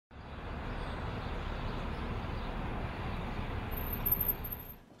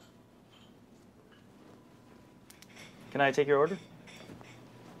Can I take your order?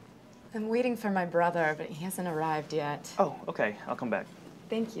 I'm waiting for my brother, but he hasn't arrived yet. Oh, okay. I'll come back.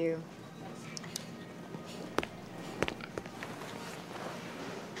 Thank you.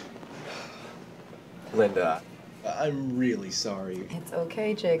 Linda, I'm really sorry. It's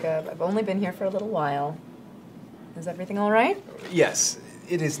okay, Jacob. I've only been here for a little while. Is everything all right? Yes,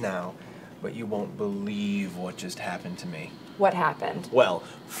 it is now, but you won't believe what just happened to me. What happened? Well,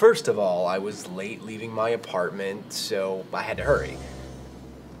 first of all, I was late leaving my apartment, so I had to hurry.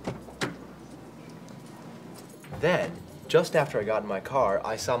 Then, just after I got in my car,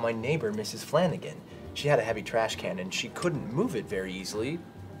 I saw my neighbor, Mrs. Flanagan. She had a heavy trash can and she couldn't move it very easily,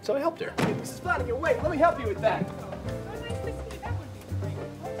 so I helped her. Hey, Mrs. Flanagan, wait, let me help you with that.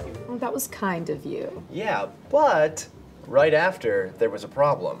 Oh, that was kind of you. Yeah, but right after, there was a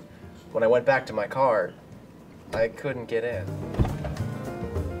problem. When I went back to my car, I couldn't get in.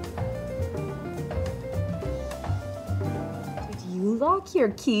 Did you lock your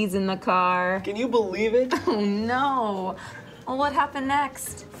keys in the car? Can you believe it? Oh, no. Well, what happened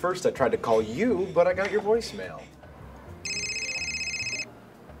next? First, I tried to call you, but I got your voicemail.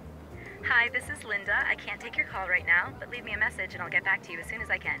 Hi, this is Linda. I can't take your call right now, but leave me a message and I'll get back to you as soon as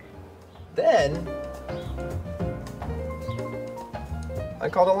I can. Then, I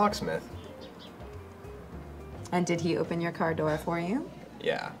called a locksmith. And did he open your car door for you?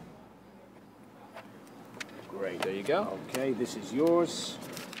 Yeah. Great, there you go. Okay, this is yours.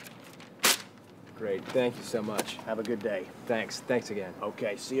 Great, thank you so much. Have a good day. Thanks again.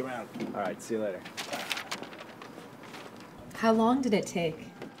 Okay, see you around. All right, see you later. How long did it take?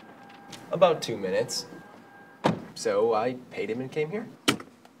 About 2 minutes. So I paid him and came here.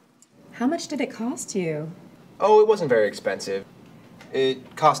 How much did it cost you? Oh, it wasn't very expensive.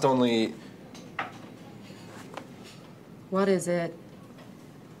 It cost only... What is it?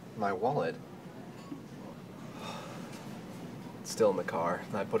 my wallet. It's still in the car.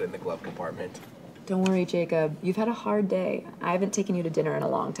 I put it in the glove compartment. Don't worry, Jacob. You've had a hard day. I haven't taken you to dinner in a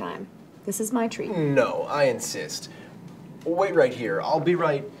long time. This is my treat. No, I insist. Wait right here. I'll be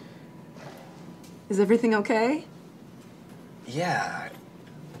right... Is everything okay? Yeah.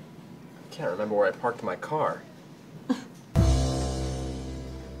 I can't remember where I parked my car.